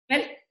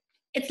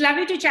It's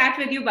lovely to chat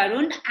with you,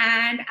 Barun.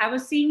 And I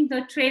was seeing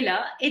the trailer.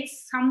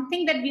 It's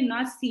something that we've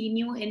not seen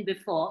you in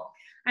before.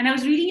 And I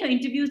was reading your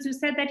interviews. You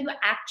said that you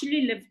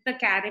actually lived the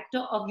character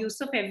of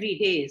Yusuf every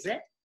day, is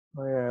it?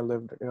 Oh, yeah, I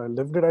lived it. Yeah, I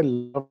lived it. I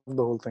loved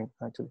the whole thing,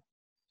 actually.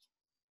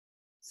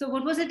 So,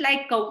 what was it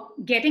like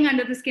getting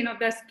under the skin of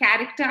this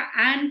character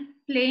and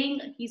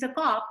playing? He's a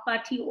cop,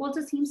 but he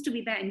also seems to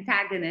be the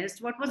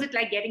antagonist. What was it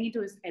like getting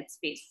into his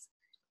headspace?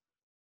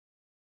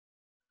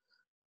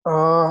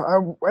 I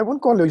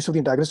won't call Yusuf the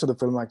antagonist of the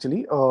film,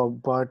 actually.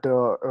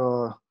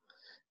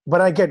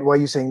 But I get why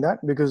you're saying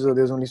that, because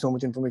there's only so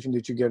much information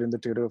that you get in the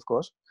trailer, of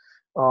course.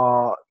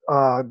 How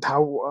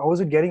was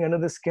it getting under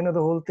the skin of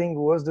the whole thing?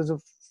 Was there's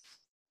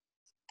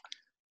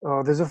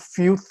a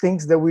few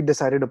things that we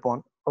decided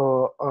upon.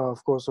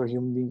 Of course, a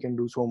human being can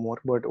do so more,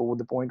 but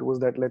the point was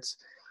that let's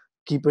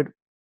keep it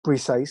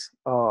precise.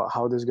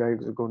 How this guy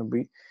is going to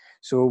be.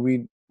 So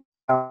we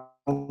down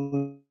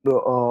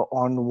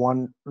on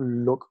one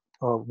look,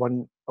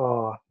 one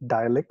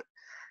dialect,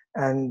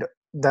 and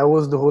that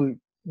was the whole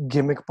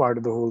gimmick part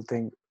of the whole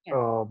thing.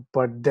 Yeah.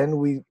 But then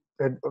we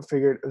had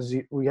figured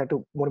we had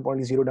to more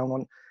importantly zero down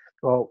on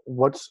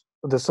what's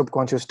the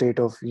subconscious state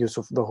of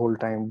Yusuf the whole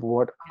time.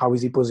 How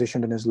is he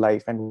positioned in his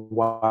life, and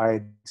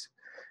why is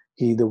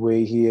he the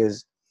way he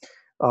is?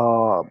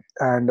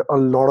 And a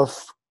lot of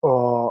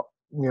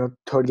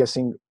third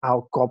guessing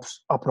how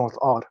cops up north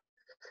are,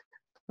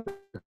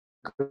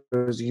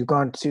 because you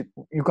can't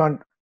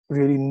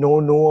really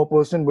know a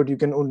person, but you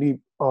can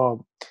only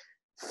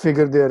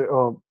figure their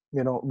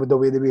with the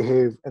way they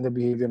behave and their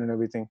behavior and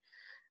everything.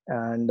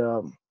 And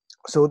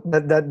so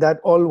that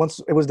all,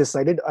 once it was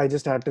decided, I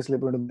just had to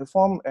slip into the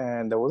uniform,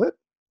 and that was it.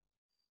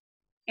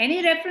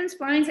 Any reference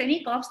points,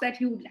 any cops that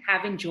you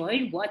have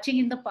enjoyed watching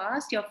in the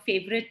past? Your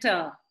favorite?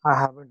 I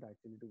haven't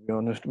actually, to be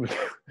honest,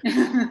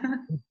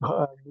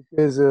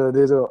 because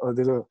there's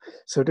a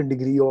certain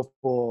degree of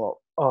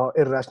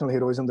irrational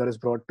heroism that is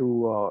brought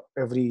to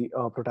every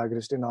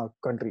protagonist in our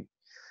country,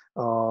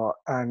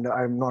 and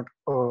I'm not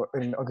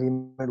in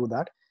agreement with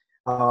that.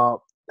 Uh,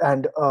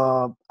 and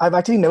I've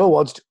actually never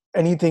watched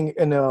anything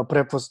in a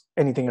prep for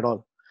anything at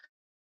all,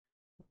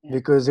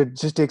 because it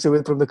just takes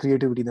away from the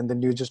creativity.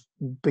 Then you're just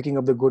picking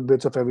up the good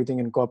bits of everything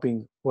and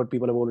copying what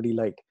people have already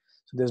liked.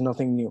 So there's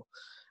nothing new.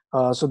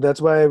 So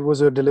that's why it was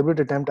a deliberate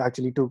attempt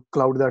actually to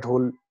cloud that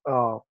whole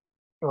uh,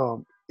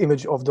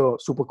 image of the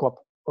super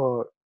cop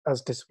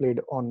as displayed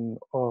on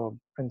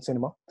in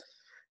cinema,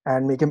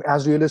 and make him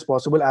as real as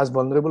possible, as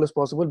vulnerable as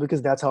possible,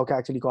 because that's how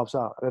actually cops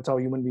are. That's how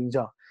human beings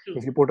are.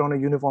 If you put on a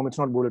uniform, it's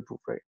not bulletproof,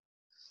 right?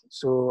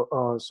 That's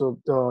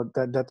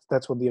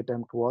what the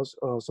attempt was.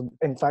 So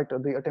in fact,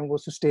 the attempt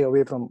was to stay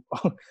away from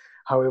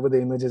however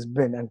the image has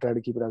been and try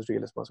to keep it as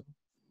real as possible.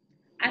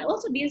 And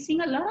also, we are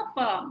seeing a lot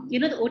of,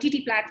 the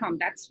OTT platform.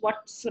 That's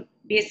what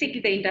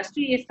basically the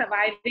industry is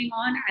surviving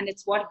on, and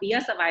it's what we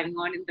are surviving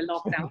on in the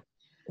lockdown.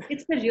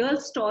 It's the real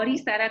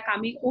stories that are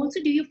coming.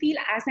 Also, do you feel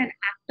as an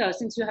actor,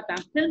 since you have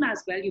done film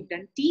as well, you've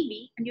done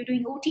TV and you're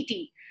doing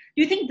OTT,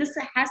 do you think this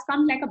has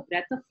come like a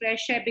breath of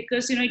fresh air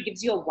because, it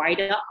gives you a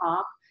wider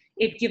arc,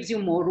 it gives you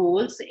more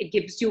roles, it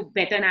gives you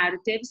better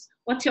narratives?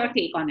 What's your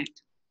take on it?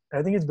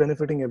 I think it's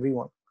benefiting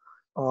everyone.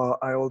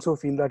 I also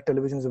feel that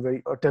television is a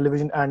very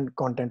television and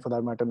content for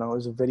that matter now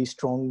is a very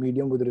strong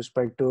medium with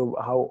respect to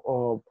how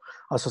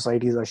our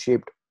societies are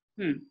shaped.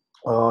 Hmm.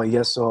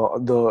 Yes,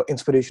 the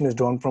inspiration is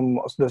drawn from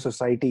the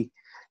society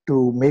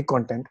to make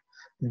content,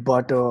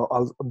 but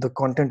the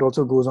content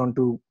also goes on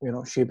to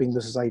shaping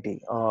the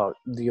society.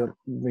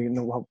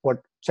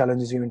 What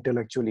challenges you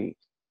intellectually.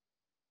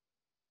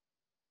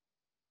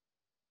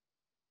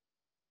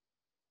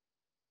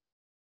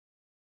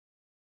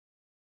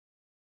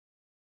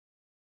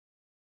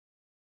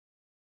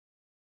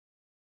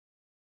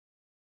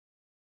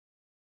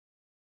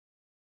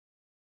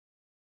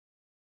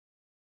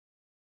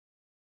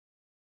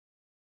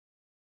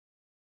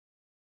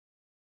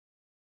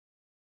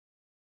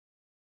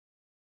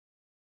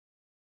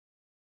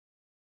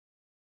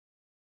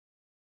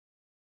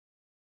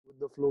 With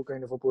the flow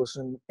kind of a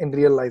person in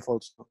real life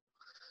also.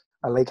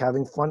 I like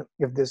having fun.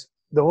 If this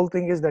The whole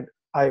thing is that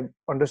I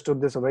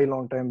understood this a very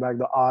long time back.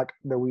 The art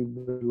that we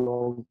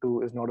belong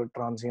to is not a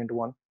transient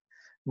one.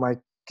 My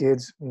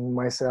kids,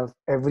 myself,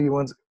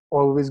 everyone's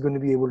always going to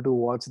be able to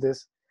watch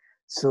this.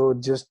 So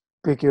just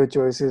pick your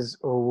choices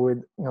with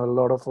a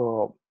lot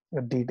of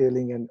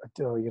detailing and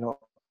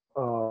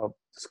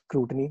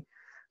scrutiny.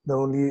 The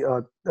only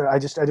I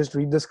just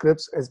read the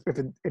scripts as if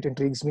it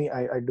intrigues me.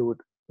 I do it.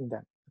 Then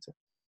that's it.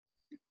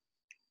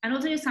 And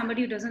also, you're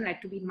somebody who doesn't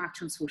like to be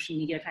much on social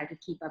media, try to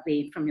keep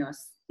away from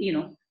yours.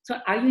 So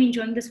are you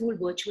enjoying this whole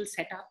virtual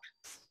setup?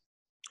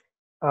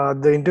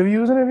 The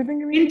interviews and everything,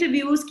 you mean?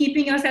 Interviews,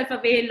 keeping yourself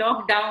away,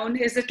 lockdown,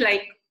 is it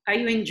like, are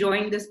you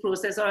enjoying this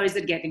process or is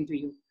it getting to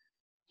you?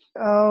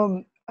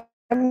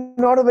 I'm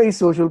not a very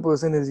social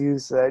person, as you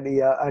said.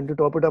 Yeah, and to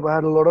top it up, I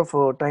had a lot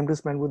of time to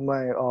spend with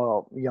my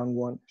young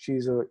one.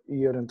 She's a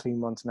year and 3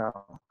 months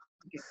now.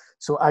 Okay.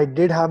 So I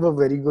did have a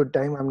very good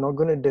time. I'm not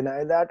going to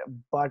deny that,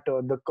 but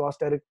the cost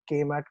that it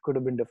came at could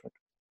have been different.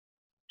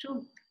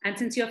 True. And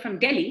since you're from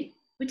Delhi,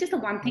 which is the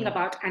one thing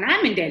about, and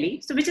I'm in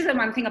Delhi, so which is the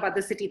one thing about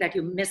the city that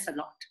you miss a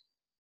lot?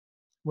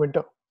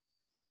 Winter.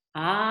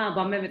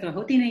 Bombay mein to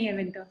hoti nahi hai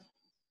winter.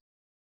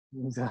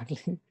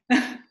 Exactly.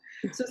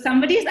 So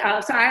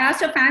so I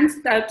asked your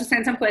fans to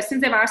send some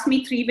questions. They've asked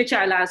me 3, which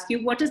I'll ask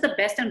you. What is the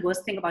best and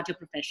worst thing about your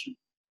profession?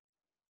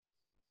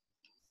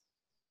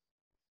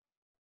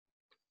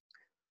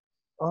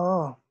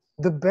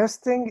 The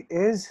best thing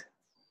is,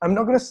 I'm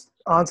not going to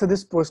answer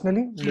this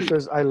personally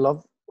because I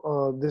love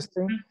this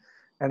thing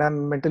and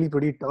I'm mentally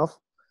pretty tough.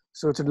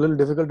 So it's a little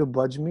difficult to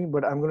budge me,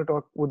 but I'm going to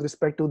talk with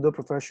respect to the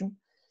profession.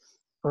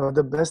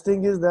 The best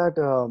thing is that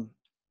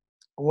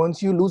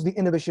once you lose the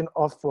inhibition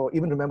of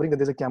even remembering that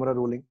there's a camera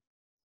rolling,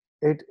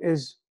 it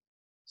is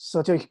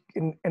such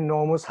an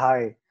enormous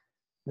high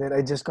that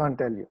I just can't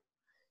tell you.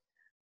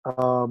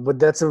 But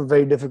that's a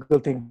very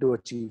difficult thing to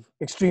achieve.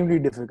 Extremely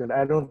difficult.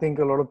 I don't think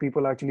a lot of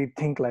people actually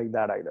think like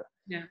that either.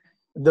 Yeah.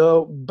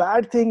 The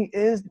bad thing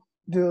is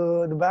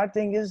the bad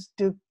thing is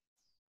to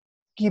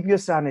keep your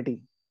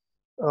sanity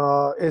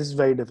is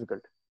very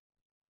difficult.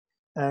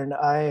 And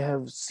I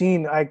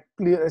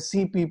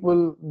see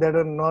people that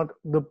are not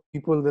the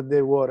people that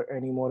they were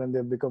anymore, and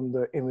they've become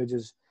the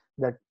images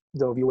that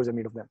the viewers have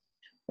made of them.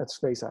 That's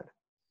very sad.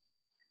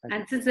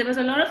 And since there was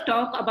a lot of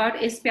talk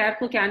about Is Pyaar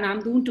Ko Kya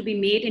Naam Doon to be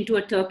made into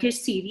a Turkish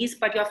series,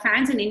 but your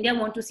fans in India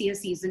want to see a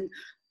season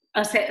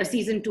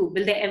 2.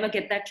 Will they ever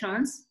get that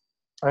chance?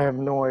 I have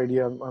no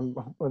idea.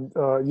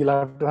 You'll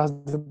have to ask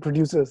the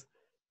producers,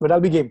 but I'll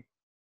be game.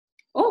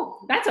 Oh,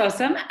 that's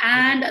awesome.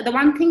 And the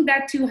one thing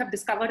that you have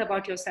discovered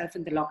about yourself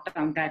in the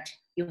lockdown that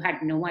you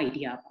had no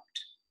idea about?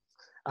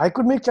 I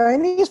could make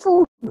Chinese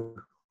food.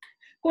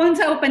 Kaun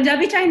sa?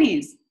 Punjabi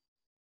Chinese?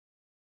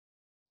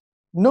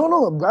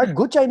 No,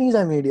 good Chinese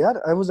I made, yeah.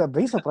 I was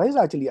very surprised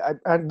actually.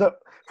 And the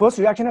first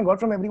reaction I got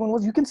from everyone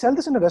was, "You can sell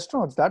this in a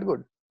restaurant. It's that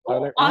good." Oh,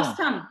 like,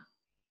 awesome.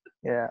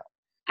 Yeah.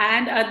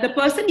 And the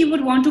person you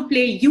would want to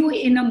play you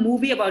in a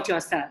movie about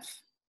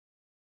yourself.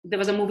 There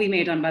was a movie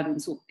made on Barun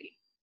Sobti.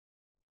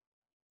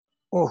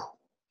 Oh,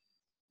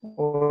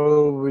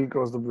 we'll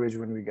cross the bridge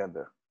when we get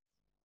there.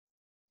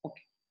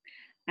 Okay.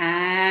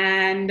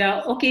 And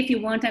okay, if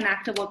you weren't an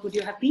actor, what would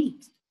you have been?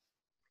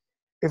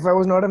 If I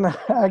was not an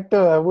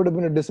actor, I would have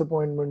been a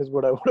disappointment is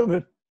what I would have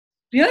been.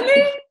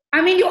 Really?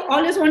 I mean, you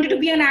always wanted to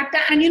be an actor,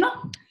 and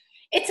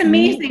it's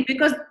amazing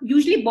because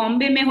usually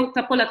Bombay में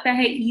सबको लगता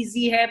है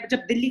easy है.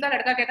 जब दिल्ली का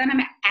लड़का कहता है ना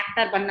मैं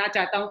actor बनना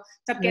चाहता हूँ,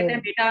 सब कहते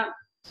हैं बेटा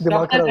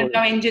डॉक्टर बन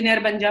जाओ, इंजीनियर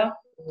बन जाओ.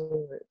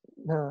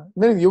 हाँ,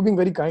 नहीं, you're being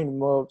very kind.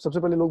 सबसे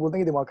पहले लोग बोलते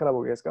हैं कि दिमाग खराब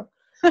हो गया इसका.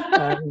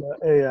 And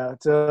yeah,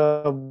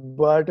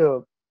 but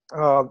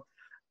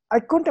I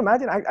couldn't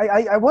imagine.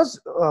 I was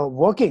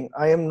working.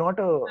 I am not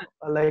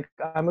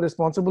I'm a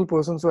responsible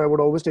person, so I would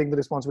always take the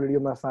responsibility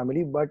of my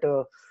family. But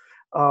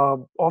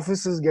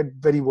offices get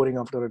very boring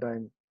after a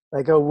time.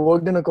 Like I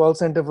worked in a call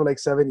center for like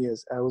 7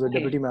 years. I was a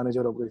deputy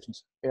manager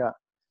operations. Yeah,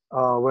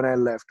 when I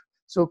left.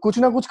 So कुछ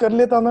ना कुछ कर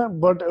लेता मैं,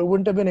 but it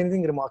wouldn't have been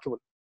anything remarkable.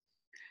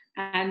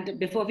 And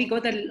before we go,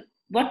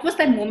 what was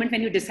that moment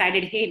when you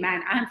decided, hey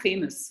man, I'm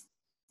famous?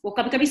 वो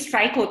कभी-कभी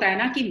strike होता है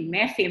ना कि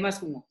मैं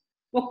famous हूँ.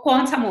 वो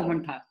कौन सा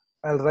moment था?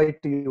 I'll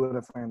write to you when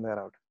I find that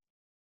out.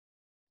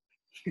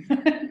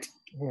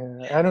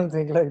 Yeah, I don't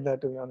think like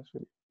that, to be honest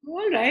with you.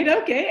 All right,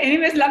 okay.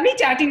 Anyways, lovely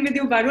chatting with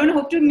you, Barun.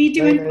 Hope to meet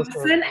you in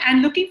person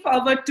and looking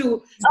forward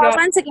to...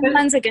 One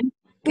second.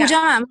 Puja,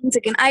 ma'am, 1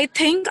 second. I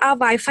think our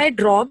Wi-Fi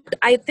dropped.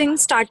 I think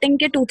starting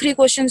ke 2-3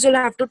 questions you'll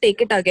have to take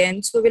it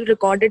again. So we'll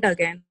record it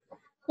again.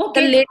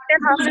 Okay. The later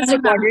half is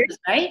recorded. Answers,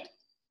 right?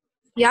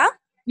 Yeah?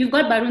 You've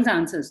got Barun's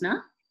answers,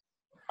 na?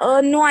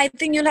 No, I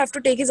think you'll have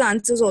to take his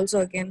answers also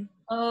again.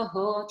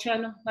 Oh,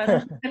 chalo.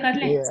 Barun,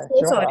 yeah,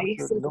 so sorry.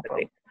 No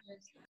problem.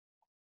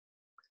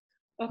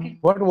 Okay.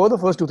 What were the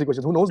first 2-3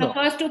 questions? Who knows the now? The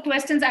first 2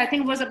 questions, I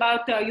think, was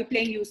about you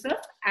playing Yusuf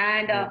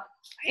and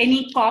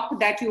any cop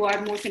that you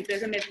are most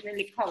impressed with. मैंने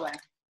लिखा हुआ है.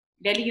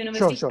 Delhi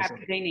University Sure.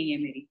 नहीं है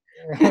मेरी.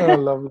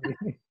 Lovely.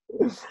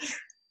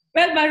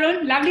 Well,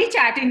 Barun, lovely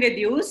chatting with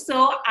you.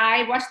 So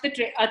I watched the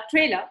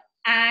trailer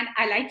and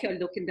I like your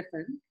look in the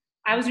film.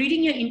 I was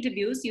reading your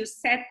interviews. You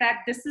said that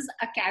this is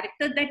a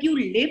character that you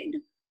lived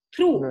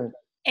through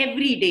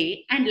every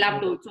day and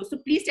loved also. So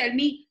please tell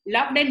me,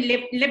 loved and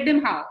lived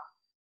him how?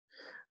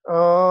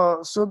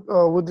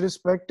 With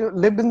respect to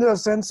lived in the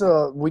sense,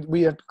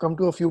 we had come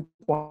to a few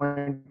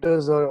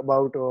pointers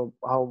about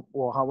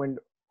how and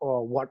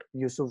what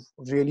Yusuf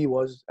really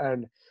was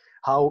and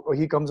how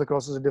he comes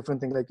across as a different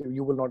thing. Like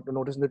you will not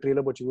notice in the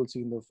trailer, but you will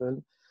see in the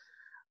film.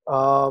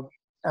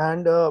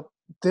 And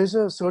there's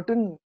a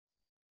certain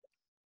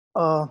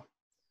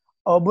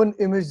urban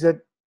image that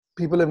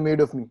people have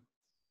made of me.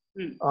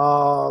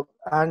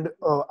 And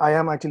I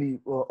am actually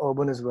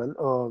urban as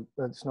well.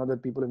 It's not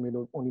that people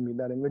have only made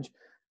that image.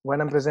 When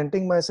I'm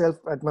presenting myself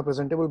at my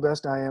presentable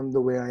best, I am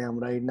the way I am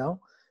right now.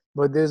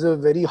 But there's a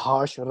very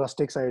harsh,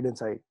 rustic side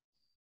inside,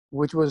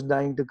 which was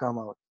dying to come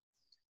out.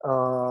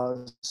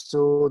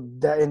 So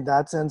that in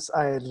that sense,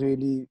 I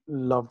really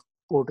loved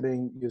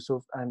portraying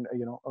Yusuf and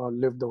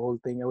lived the whole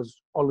thing. I was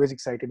always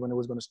excited when I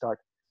was going to start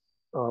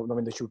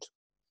the shoots.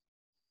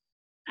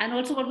 And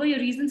also, what were your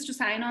reasons to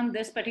sign on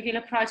this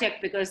particular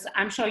project? Because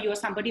I'm sure you're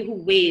somebody who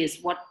weighs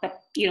what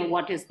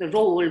what is the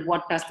role,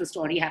 what does the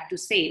story have to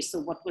say. So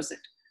what was it?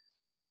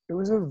 It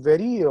was a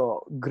very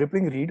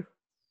gripping read.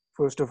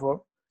 First of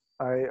all,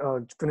 I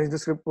finished the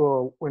script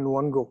in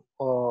one go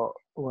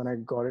when I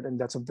got it, and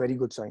that's a very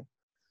good sign.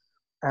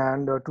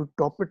 And to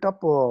top it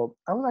up,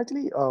 I was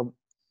actually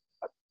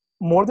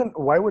more than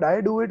why would I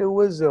do it. It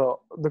was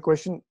the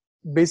question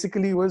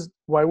basically was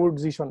why would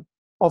Zishan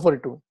offer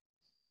it to me?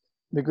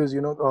 Because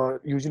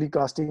usually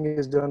casting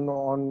is done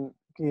on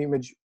ki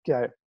image kya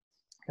hai,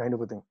 kind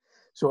of a thing.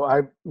 So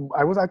I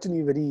was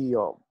actually very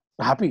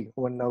happy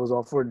when I was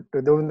offered.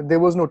 There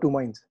was no two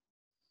minds.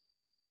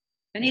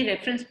 Any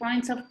reference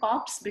points of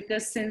cops?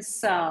 Because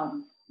since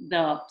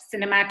the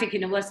cinematic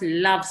universe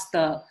loves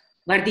the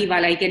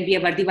Vardiwala, he can be a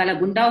Vardiwala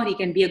Gunda or he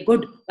can be a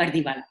good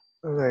Vardiwala.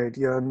 Right.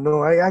 Yeah.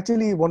 No, I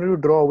actually wanted to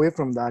draw away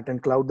from that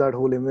and cloud that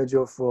whole image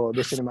of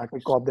the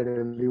cinematic cop that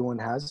everyone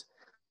has,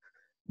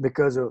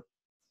 because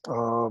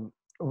uh,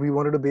 we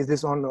wanted to base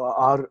this on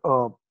our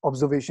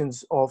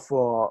observations of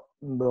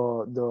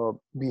the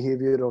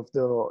behavior of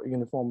the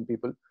uniform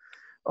people.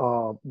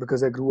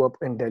 Because I grew up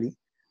in Delhi,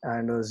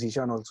 and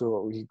Zishan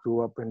also he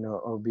grew up in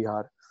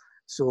Bihar.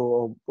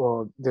 So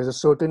there's a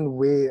certain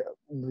way,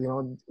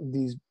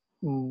 these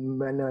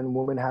men and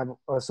women have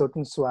a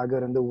certain swagger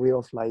and the way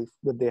of life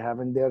that they have,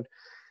 and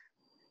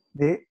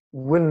they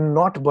will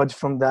not budge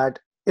from that,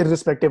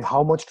 irrespective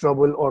how much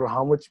trouble or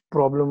how much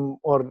problem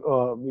or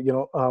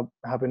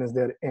happiness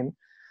they're in.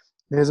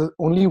 There's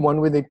only one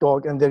way they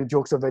talk, and their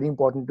jokes are very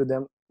important to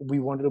them. We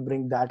wanted to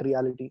bring that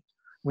reality.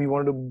 We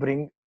wanted to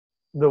bring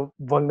the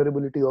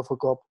vulnerability of a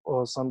cop.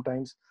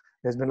 Sometimes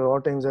there's been a lot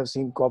of times I've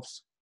seen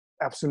cops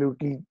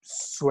absolutely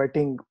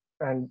sweating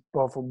and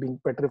of being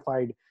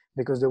petrified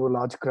because there were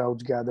large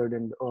crowds gathered,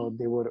 and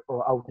they were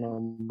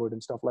outnumbered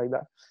and stuff like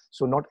that.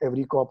 So not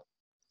every cop,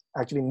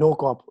 actually no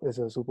cop is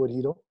a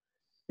superhero.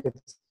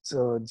 It's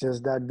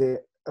just that they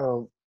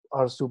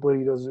are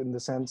superheroes in the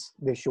sense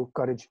they show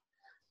courage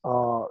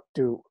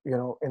to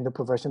in the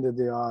profession that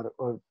they are,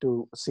 or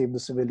to save the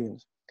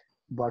civilians,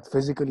 but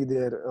physically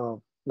they're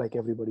like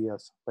everybody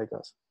else, like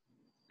us.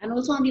 And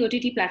also on the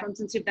OTT platform,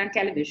 since you've done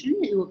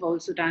television, you have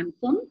also done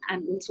film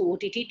and also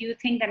OTT. Do you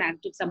think the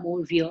narratives are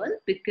more real?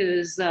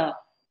 Because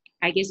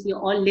I guess we're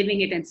all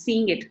living it and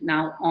seeing it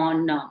now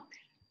on.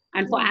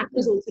 And for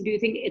actors also, do you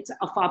think it's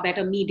a far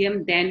better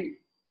medium than,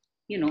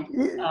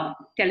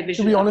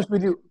 television? To be honest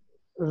with you,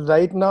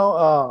 right now,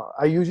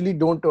 I usually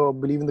don't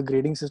believe in the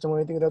grading system or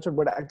anything of that sort,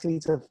 but actually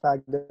it's a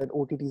fact that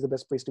OTT is the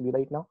best place to be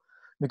right now,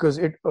 because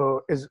it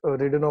is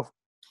ridden of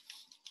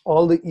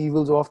all the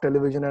evils of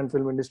television and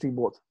film industry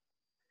both.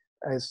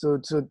 So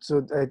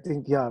I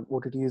think, yeah,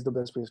 OTT is the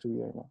best place to be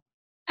right now.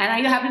 And are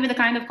you happy with the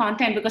kind of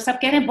content? Because सब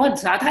कह रहे हैं बहुत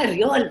ज़्यादा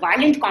real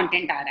violent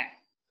content आ रहा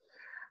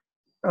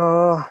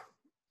है.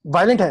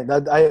 Violent hai,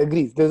 that I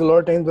agree. There's a lot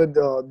of times with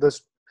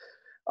this.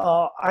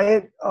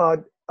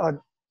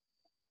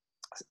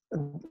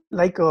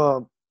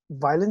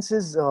 Violence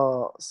is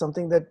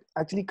something that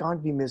actually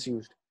can't be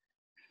misused.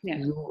 Yeah.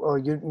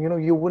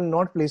 You will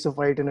not place a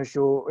fight in a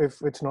show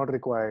if it's not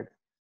required.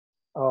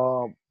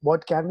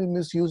 What can be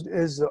misused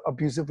is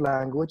abusive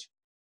language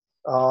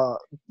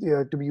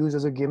to be used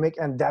as a gimmick,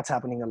 and that's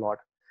happening a lot.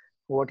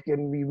 What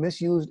can be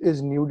misused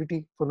is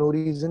nudity for no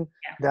reason.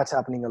 Yeah. That's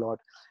happening a lot.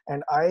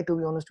 And I, to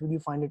be honest with you,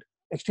 find it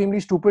extremely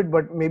stupid,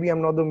 but maybe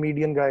I'm not the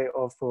median guy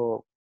of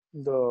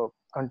the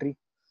country.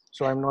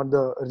 So I'm not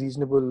the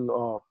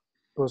reasonable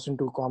person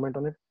to comment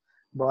on it.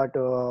 But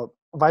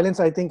violence,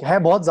 I think, hai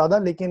bahut zyada,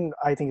 lekin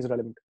I think is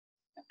relevant.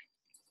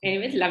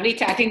 Anyways, lovely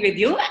chatting with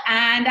you,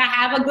 and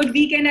have a good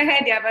weekend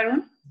ahead, yeah,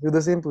 Barun. Do the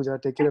same, Puja.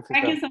 Take care of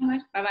yourself. Thank you so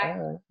much.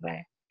 Bye-bye.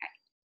 Bye.